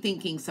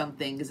 rethinking some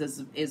things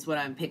is what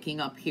I'm picking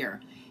up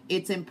here.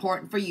 It's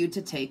important for you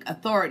to take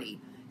authority.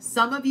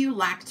 Some of you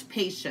lacked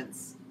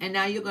patience, and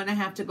now you're going to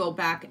have to go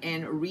back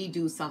and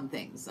redo some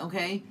things,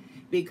 okay?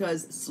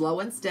 Because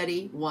slow and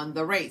steady won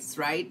the race,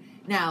 right?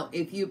 Now,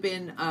 if you've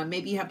been,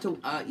 maybe you have to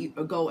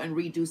go and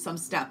redo some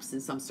steps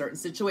in some certain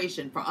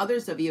situation. For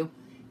others of you,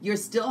 you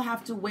still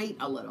have to wait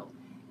a little.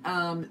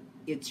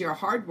 It's your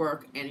hard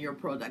work and your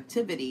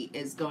productivity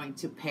is going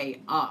to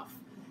pay off.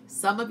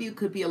 Some of you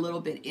could be a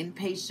little bit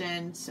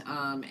impatient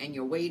and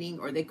you're waiting,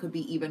 or there could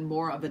be even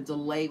more of a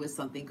delay with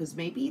something because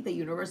maybe the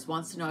universe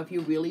wants to know if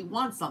you really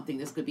want something.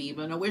 This could be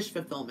even a wish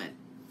fulfillment.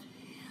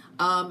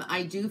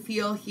 I do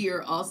feel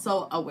here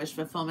also a wish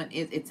fulfillment.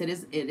 It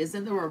is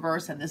in the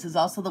reverse, and this is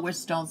also the wish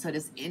stone, so it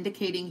is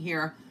indicating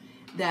here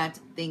that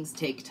things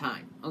take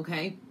time,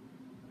 okay?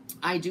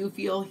 I do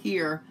feel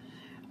here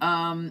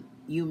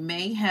you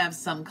may have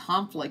some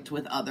conflict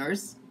with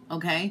others,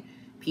 okay?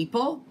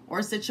 People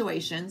or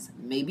situations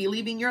may be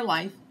leaving your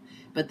life,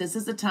 but this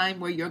is a time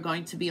where you're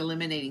going to be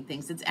eliminating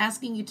things. It's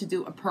asking you to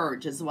do a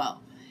purge as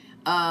well.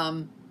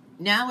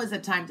 Now is a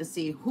time to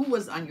see who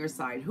was on your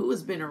side, who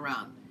has been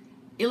around.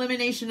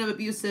 Elimination of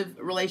abusive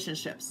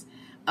relationships.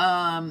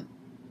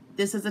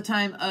 This is a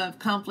time of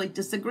conflict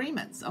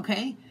disagreements,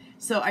 okay?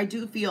 So I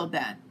do feel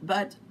that,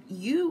 but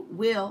you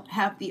will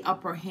have the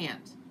upper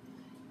hand.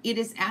 It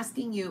is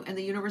asking you, and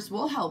the universe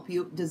will help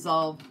you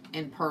dissolve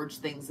and purge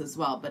things as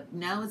well. But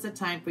now is a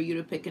time for you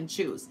to pick and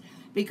choose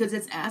because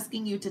it's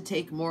asking you to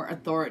take more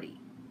authority.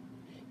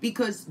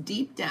 Because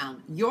deep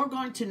down, you're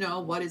going to know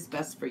what is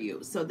best for you.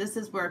 So this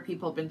is where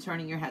people have been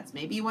turning your heads.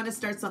 Maybe you want to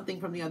start something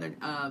from the other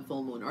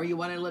full moon, or you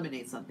want to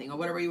eliminate something, or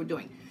whatever you were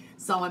doing.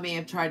 Someone may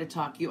have tried to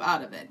talk you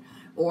out of it,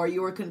 or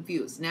you were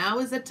confused. Now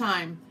is a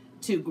time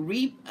to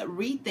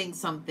rethink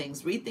some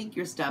things, rethink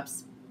your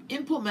steps,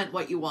 implement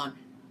what you want.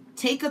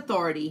 Take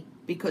authority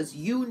because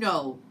you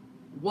know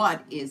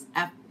what is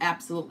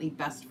absolutely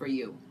best for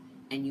you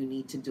and you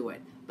need to do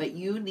it. But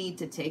you need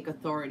to take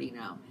authority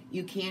now.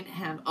 You can't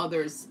have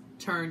others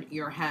turn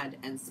your head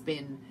and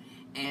spin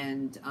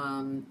and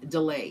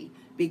delay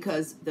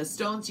because the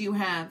stones you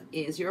have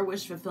is your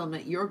wish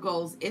fulfillment, your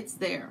goals, it's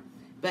there.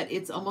 But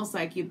it's almost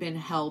like you've been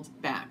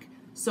held back.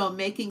 So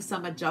making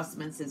some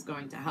adjustments is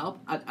going to help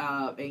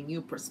a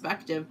new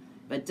perspective,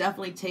 but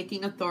definitely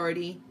taking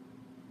authority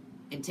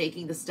and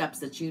taking the steps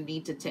that you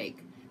need to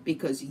take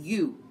because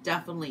you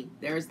definitely,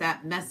 there's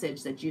that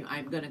message that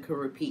I'm going to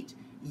repeat.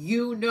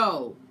 You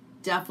know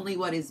definitely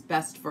what is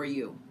best for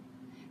you,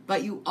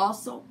 but you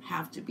also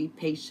have to be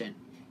patient.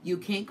 You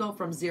can't go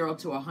from 0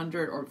 to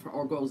 100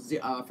 or go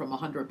from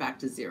 100 back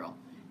to 0.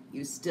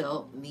 You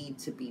still need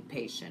to be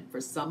patient. For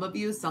some of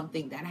you,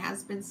 something that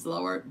has been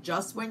slower,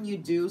 just when you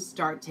do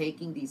start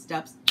taking these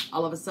steps,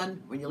 all of a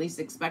sudden, when you least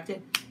expect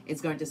it,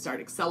 it's going to start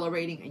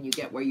accelerating and you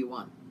get where you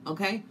want,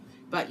 okay?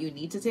 But you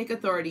need to take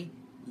authority.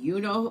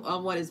 You know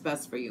what is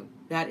best for you.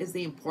 That is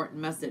the important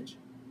message.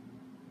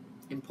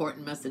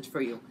 Important message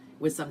for you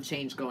with some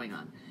change going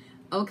on.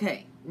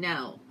 Okay,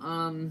 now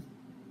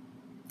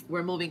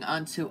we're moving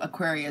on to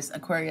Aquarius.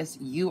 Aquarius,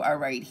 you are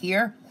right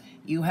here.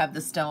 You have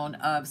the stone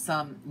of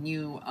some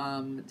new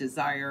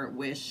desire,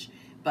 wish,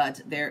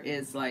 but there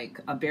is like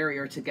a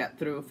barrier to get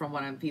through from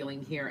what I'm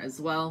feeling here as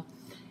well.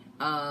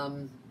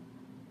 And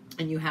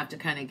you have to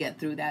kind of get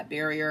through that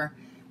barrier.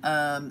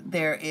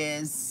 There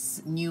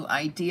is new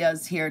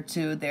ideas here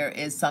too. There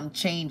is some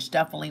change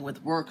definitely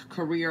with work,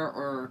 career,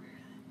 or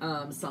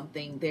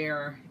something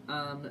there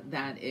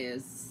that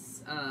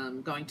is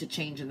going to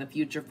change in the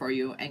future for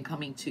you and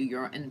coming to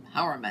your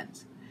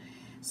empowerment.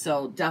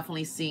 So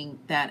definitely seeing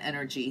that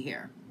energy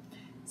here.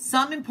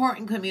 Some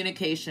important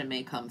communication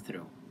may come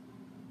through.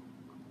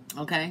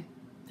 Okay?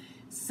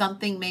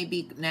 Something may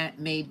be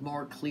made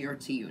more clear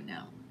to you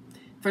now.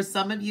 For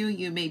some of you,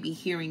 you may be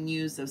hearing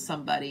news of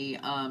somebody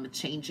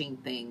changing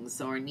things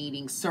or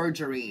needing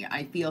surgery.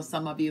 I feel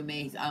some of you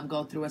may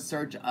go through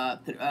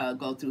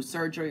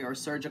surgery or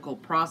surgical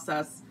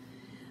process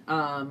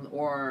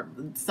or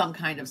some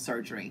kind of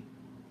surgery.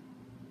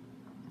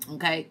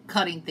 Okay,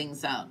 cutting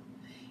things out.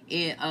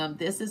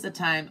 This is a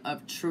time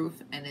of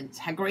truth and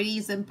integrity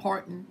is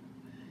important.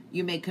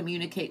 You may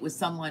communicate with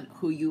someone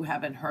who you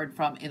haven't heard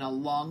from in a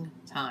long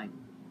time.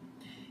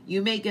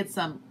 You may get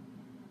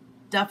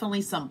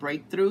definitely some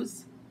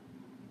breakthroughs,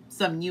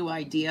 some new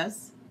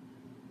ideas.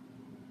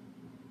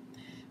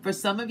 For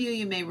some of you,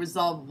 you may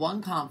resolve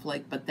one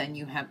conflict, but then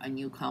you have a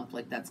new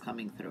conflict that's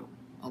coming through,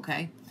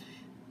 okay?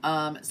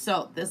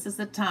 So this is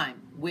a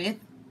time with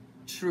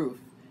truth,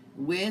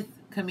 with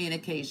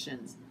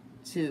communications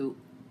to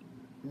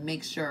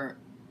make sure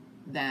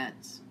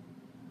that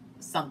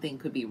something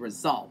could be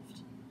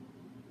resolved,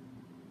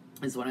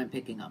 is what I'm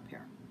picking up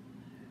here.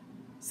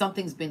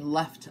 Something's been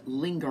left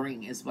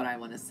lingering is what I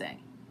want to say.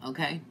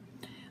 Okay,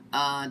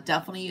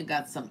 definitely you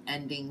got some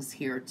endings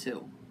here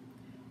too.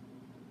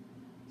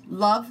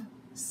 Love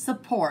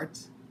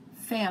support,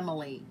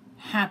 family,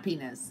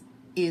 happiness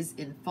is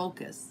in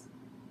focus.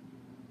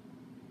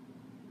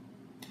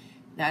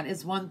 That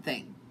is one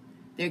thing.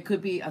 There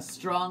could be a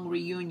strong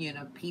reunion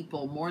of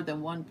people, more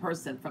than one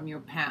person from your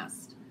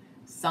past,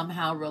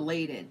 somehow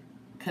related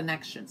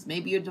connections.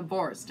 Maybe you're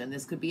divorced and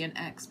this could be an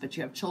ex, but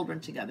you have children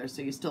together,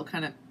 so you're still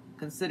kind of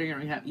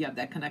considering you have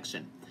that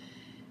connection.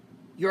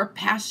 Your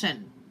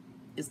passion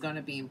is going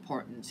to be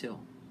important too,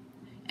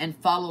 and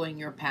following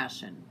your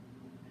passion.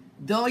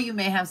 Though you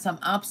may have some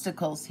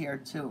obstacles here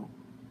too,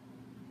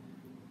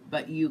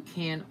 but you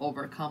can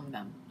overcome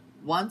them.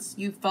 Once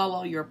you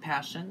follow your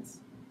passions,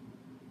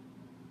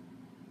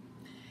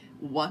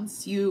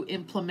 once you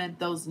implement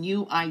those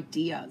new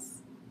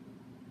ideas,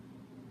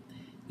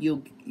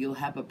 you'll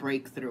have a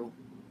breakthrough,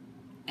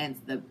 and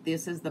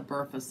this is the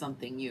birth of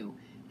something new,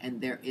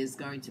 and there is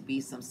going to be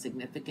some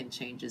significant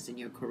changes in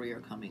your career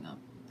coming up.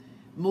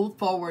 Move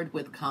forward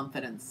with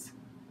confidence.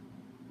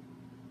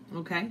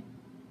 Okay?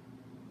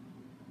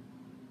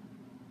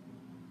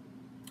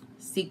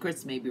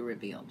 Secrets may be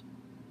revealed.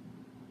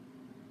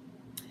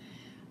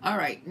 All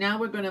right, now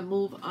we're going to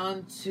move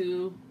on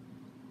to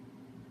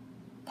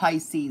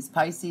Pisces.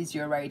 Pisces,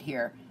 you're right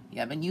here. You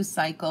have a new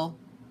cycle,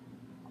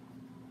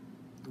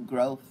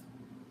 growth,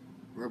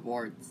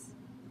 rewards.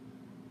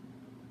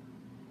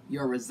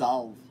 Your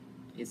resolve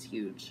is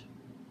huge.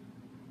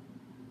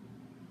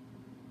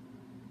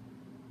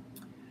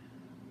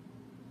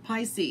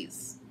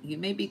 Pisces, you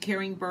may be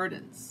carrying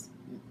burdens,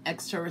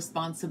 extra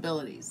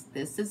responsibilities.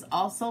 This is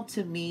also,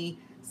 to me,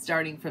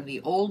 starting from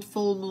the old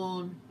full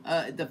moon,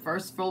 the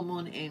first full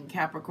moon in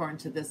Capricorn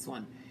to this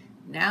one.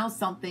 Now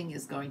something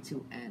is going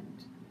to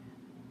end.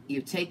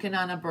 You've taken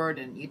on a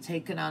burden. You've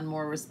taken on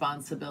more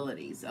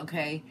responsibilities,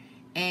 okay?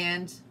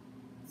 And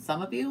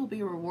some of you will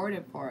be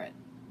rewarded for it.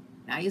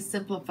 Now you're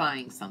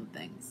simplifying some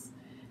things.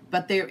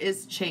 But there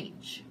is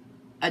change,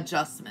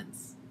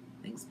 adjustments,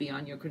 things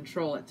beyond your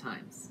control at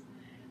times.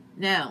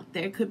 Now,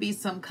 there could be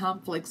some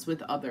conflicts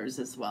with others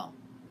as well,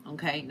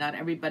 okay? Not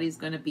everybody's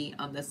going to be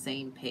on the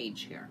same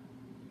page here.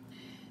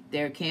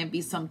 There can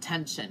be some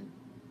tension.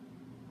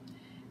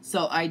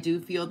 So I do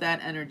feel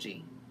that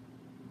energy.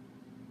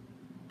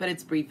 But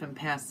it's brief and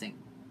passing.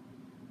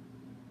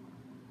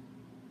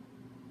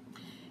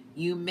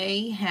 You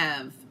may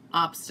have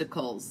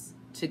obstacles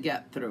to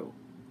get through,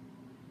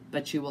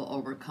 but you will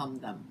overcome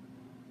them.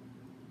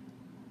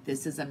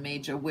 This is a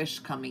major wish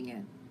coming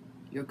in.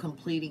 You're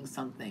completing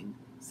something.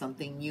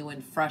 Something new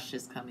and fresh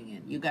is coming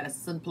in. You got a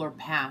simpler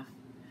path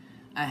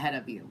ahead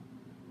of you.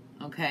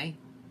 Okay?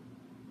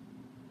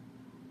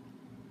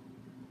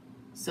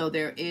 So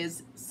there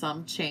is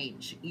some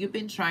change. You've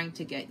been trying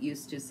to get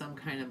used to some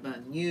kind of a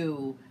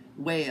new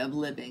way of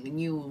living, a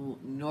new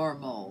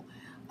normal.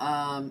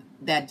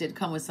 That did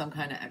come with some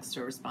kind of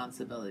extra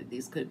responsibility.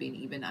 These could have been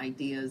even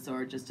ideas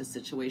or just a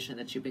situation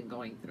that you've been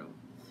going through.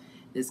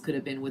 This could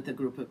have been with a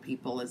group of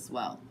people as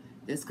well.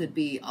 This could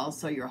be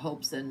also your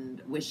hopes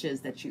and wishes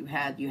that you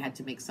had. You had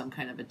to make some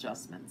kind of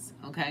adjustments,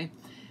 okay?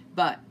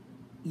 But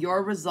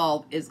your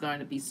resolve is going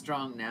to be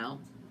strong now.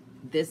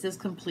 This is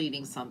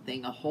completing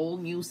something. A whole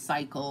new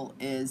cycle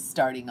is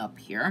starting up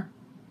here.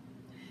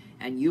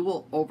 And you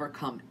will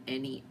overcome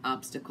any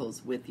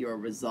obstacles with your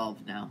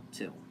resolve now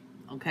too,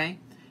 okay?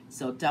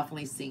 So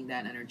definitely seeing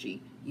that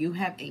energy. You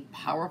have a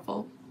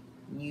powerful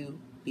new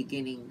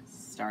beginning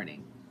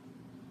starting,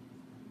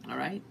 all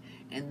right?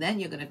 And then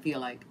you're going to feel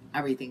like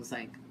everything's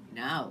like,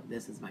 now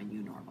this is my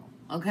new normal,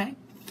 okay?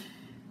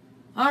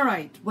 All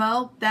right,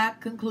 well, that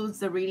concludes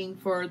the reading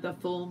for the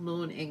full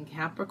moon in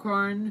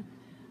Capricorn.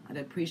 I'd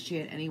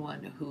appreciate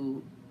anyone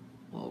who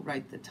will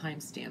write the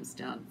timestamps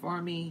down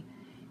for me.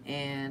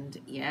 And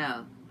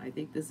yeah, I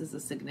think this is a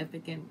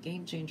significant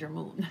game changer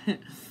moon.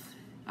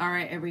 All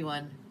right,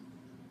 everyone.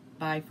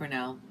 Bye for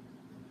now.